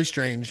is very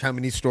strange how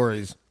many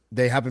stories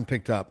they haven't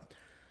picked up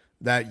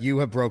that you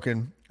have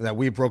broken, that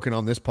we've broken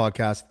on this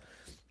podcast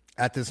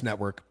at this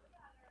network,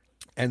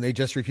 and they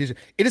just refuse it.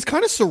 It is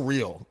kind of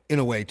surreal in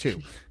a way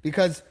too,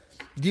 because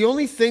the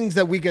only things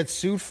that we get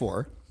sued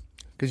for,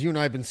 because you and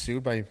I have been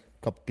sued by a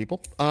couple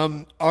people,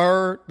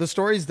 are the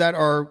stories that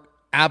are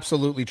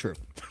absolutely true.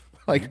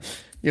 Not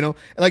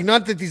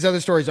that these other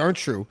stories aren't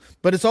true,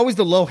 but it's always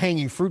the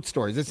low-hanging fruit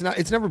stories.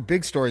 It's never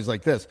big stories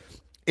like this.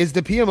 Is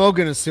the PMO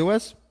going to sue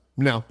us?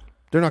 No,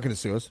 They're not going to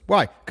sue us.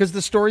 Why? Because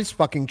the story's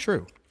fucking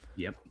true.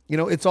 Yep. You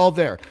know, it's all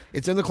there.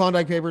 It's in the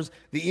Klondike Papers.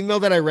 The email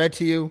that I read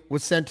to you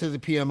was sent to the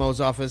PMO's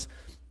office.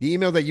 The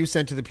email that you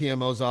sent to the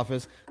PMO's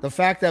office. The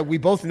fact that we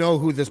both know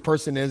who this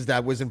person is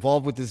that was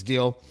involved with this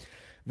deal,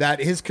 that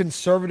his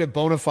conservative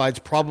bona fides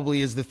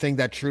probably is the thing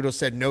that Trudeau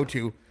said no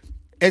to,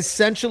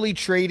 essentially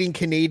trading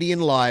Canadian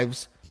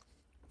lives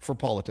for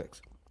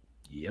politics.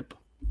 Yep.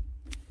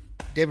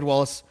 David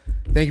Wallace,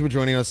 thank you for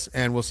joining us,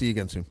 and we'll see you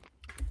again soon.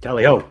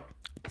 Tally-ho.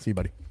 See you,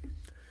 buddy.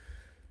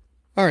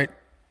 All right.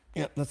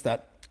 Yeah, that's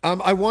that.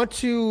 I want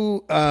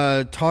to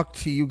talk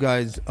to you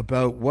guys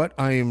about what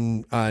I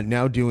am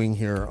now doing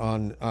here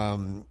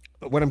on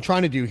what I'm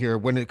trying to do here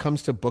when it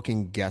comes to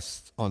booking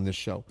guests on this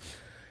show.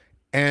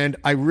 And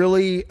I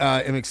really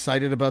am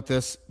excited about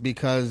this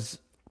because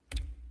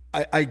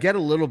I get a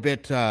little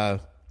bit, I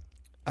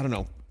don't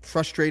know,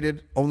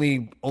 frustrated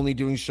only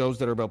doing shows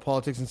that are about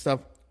politics and stuff.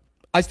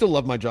 I still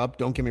love my job,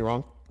 don't get me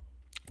wrong.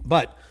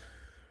 But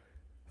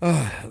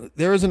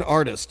there is an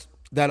artist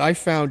that I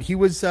found. There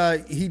was a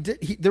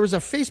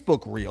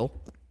Facebook reel.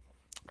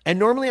 And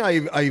normally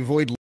I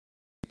avoid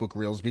Facebook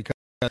reels because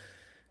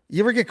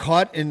you ever get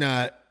caught in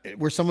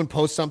where someone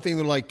posts something,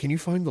 they're like, can you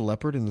find the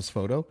leopard in this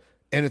photo?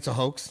 And it's a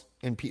hoax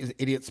and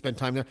idiots spend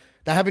time there.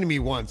 That happened to me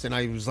once and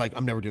I was like,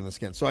 I'm never doing this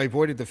again. So I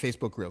avoided the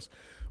Facebook reels.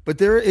 But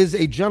there is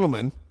a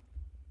gentleman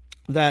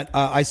that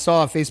I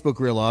saw a Facebook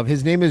reel of.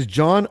 His name is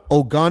John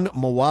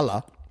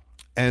Ogunmowala,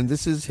 and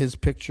this is his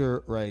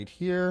picture right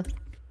here.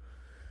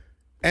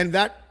 And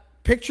that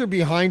picture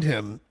behind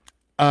him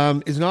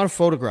is not a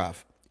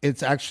photograph.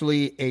 It's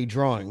actually a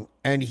drawing,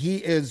 and he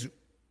is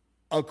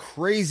a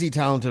crazy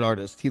talented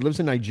artist. He lives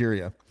in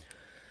Nigeria.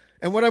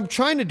 And what I'm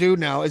trying to do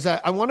now is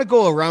I want to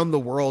go around the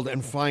world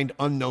and find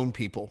unknown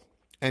people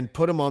and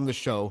put them on the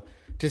show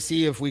to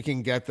see if we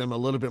can get them a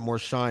little bit more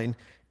shine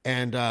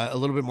and a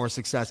little bit more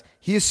success.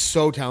 He is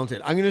so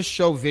talented. I'm going to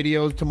show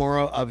videos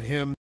tomorrow of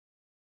him.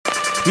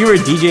 We were a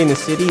DJ in the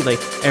city, like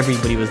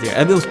everybody was there.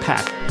 It was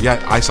packed.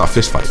 Yeah, I saw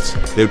fist fights.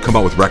 They would come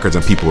out with records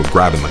and people were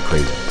grabbing like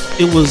crazy.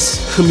 It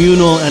was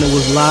communal and it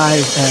was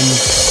live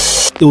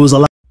and it was a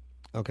lot.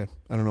 Okay,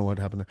 I don't know what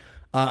happened there.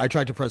 I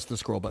tried to press the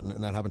scroll button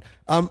and that happened.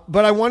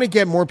 But I want to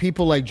get more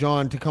people like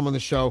John to come on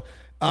the show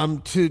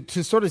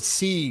to sort of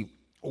see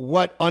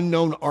what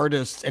unknown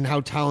artists and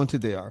how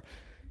talented they are.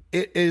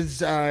 It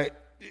is...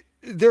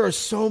 there are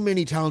so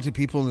many talented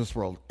people in this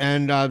world,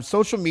 and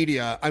social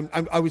media.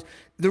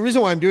 The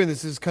reason why I'm doing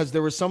this is because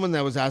there was someone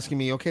that was asking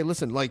me, okay,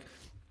 listen, like,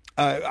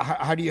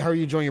 how are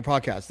you enjoying your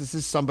podcast? This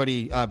is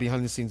somebody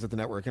behind the scenes at the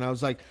network, and I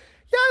was like,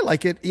 yeah, I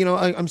like it. You know,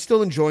 I'm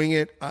still enjoying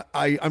it.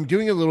 I'm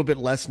doing a little bit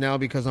less now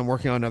because I'm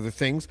working on other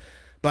things,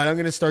 but I'm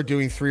going to start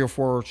doing 3 or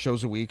 4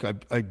 shows a week.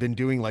 I've been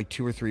doing like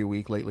 2 or 3 a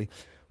week lately,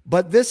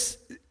 but this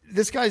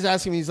guy's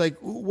asking me, he's like,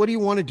 what do you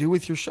want to do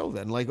with your show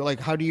then? Like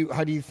how do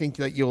you think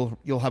that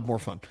you'll have more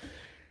fun?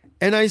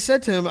 And I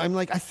said to him, I'm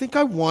like, I think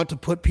I want to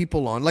put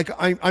people on. Like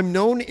I'm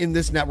known in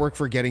this network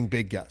for getting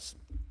big guests.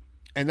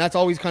 And that's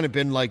always kind of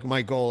been like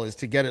my goal, is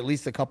to get at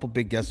least a couple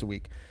big guests a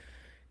week.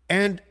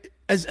 And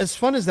as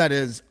fun as that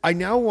is, I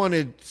now want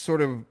to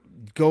sort of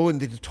go in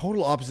the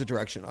total opposite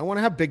direction. I want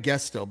to have big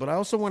guests still, but I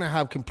also want to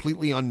have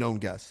completely unknown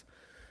guests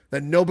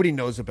that nobody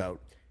knows about,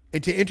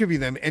 and to interview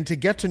them and to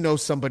get to know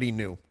somebody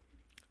new.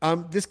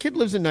 This kid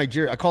lives in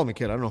Nigeria. I call him a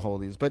kid. I don't know how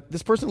old he is, but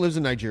this person lives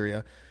in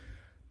Nigeria.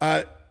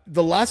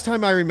 The last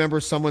time I remember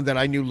someone that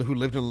I knew who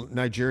lived in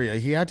Nigeria,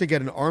 he had to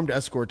get an armed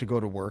escort to go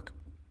to work.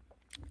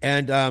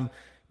 And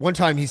one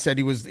time he said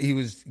he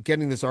was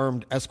getting this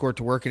armed escort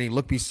to work, and he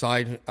looked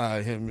beside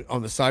him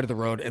on the side of the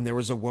road, and there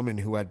was a woman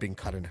who had been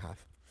cut in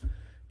half.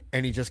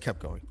 And he just kept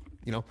going,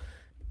 you know,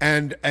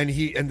 and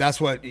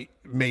that's what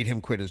made him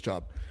quit his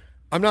job.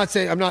 I'm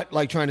not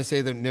like trying to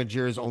say that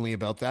Nigeria is only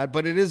about that,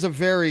 but it is a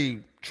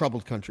very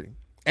troubled country.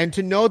 And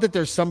to know that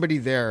there's somebody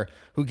there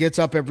who gets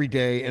up every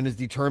day and is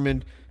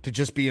determined to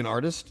just be an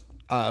artist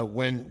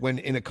when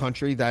in a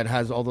country that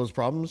has all those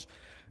problems,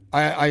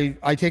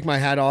 I take my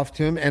hat off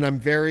to him, and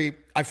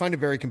I find it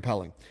very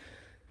compelling.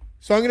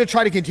 So I'm going to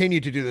try to continue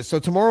to do this. So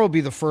tomorrow will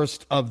be the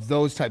first of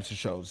those types of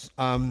shows.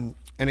 And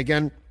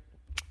again,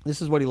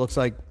 this is what he looks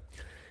like.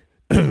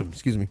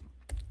 Excuse me.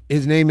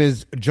 His name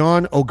is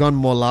John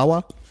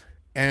Ogunmowala,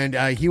 and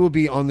he will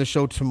be on the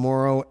show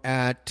tomorrow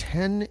at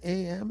 10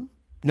 a.m.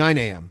 9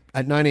 a.m.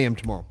 At 9 a.m.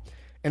 tomorrow.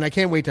 And I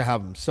can't wait to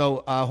have him.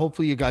 So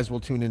hopefully you guys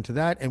will tune into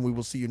that, and we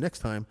will see you next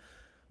time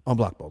on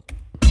Black Bolt.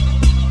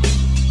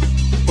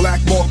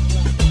 Blackmore.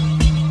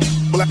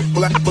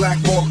 Blackmore.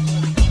 Blackmore.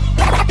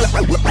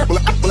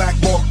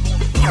 Blackmore.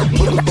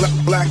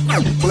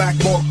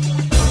 Blackmore.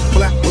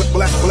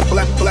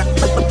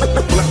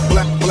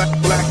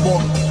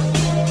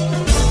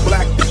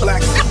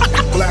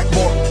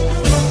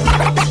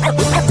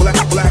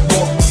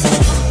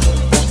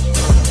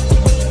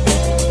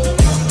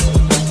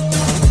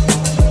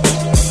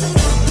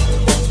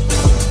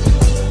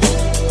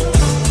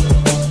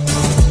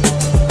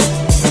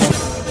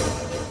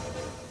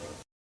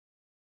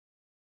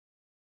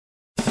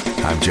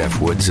 I'm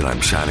Jeff Woods, and I'm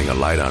shining a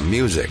light on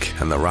music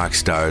and the rock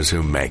stars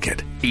who make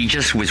it. He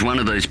just was one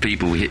of those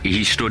people,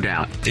 he stood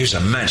out. He was a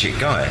magic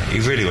guy. He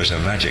really was a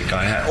magic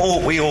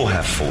guy. We all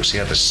have faults. He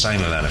had the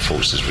same amount of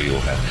faults as we all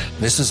have.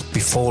 This was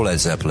before Led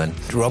Zeppelin.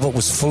 Robert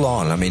was full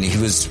on. I mean,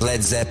 he was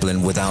Led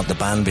Zeppelin without the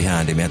band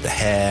behind him. He had the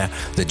hair,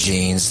 the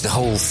jeans, the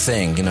whole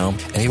thing, you know,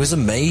 and he was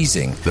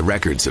amazing. The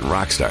Records and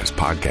Rockstars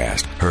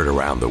podcast, heard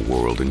around the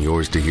world and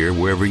yours to hear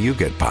wherever you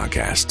get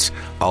podcasts.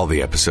 All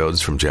the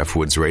episodes from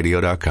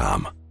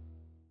jeffwoodsradio.com.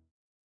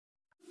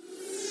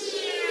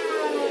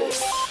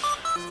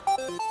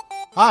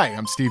 Hi,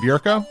 I'm Steve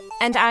Yerko.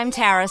 And I'm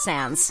Tara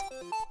Sands.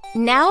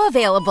 Now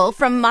available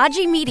from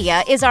Maji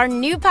Media is our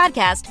new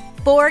podcast,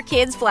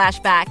 4Kids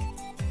Flashback.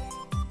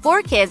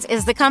 4Kids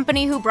is the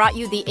company who brought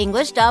you the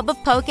English dub of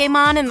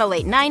Pokemon in the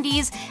late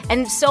 90s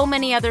and so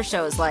many other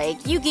shows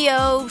like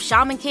Yu-Gi-Oh!,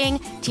 Shaman King,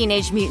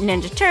 Teenage Mutant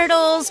Ninja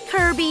Turtles,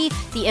 Kirby,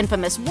 the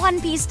infamous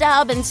One Piece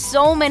dub, and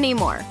so many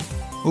more.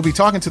 We'll be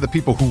talking to the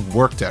people who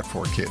worked at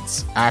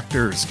 4Kids.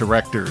 Actors,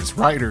 directors,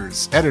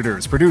 writers,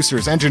 editors,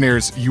 producers,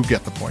 engineers, you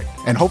get the point.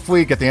 And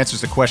hopefully get the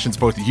answers to questions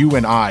both you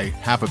and I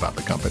have about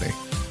the company.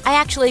 I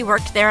actually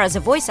worked there as a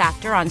voice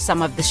actor on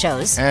some of the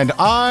shows. And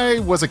I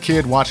was a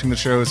kid watching the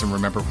shows and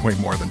remember way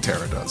more than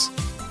Tara does.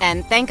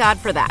 And thank God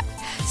for that.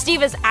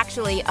 Steve is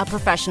actually a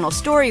professional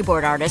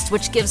storyboard artist,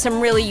 which gives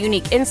some really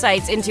unique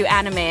insights into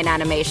anime and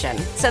animation.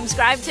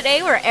 Subscribe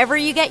today wherever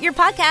you get your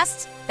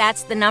podcasts.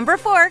 That's the number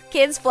 4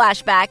 Kids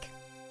Flashback.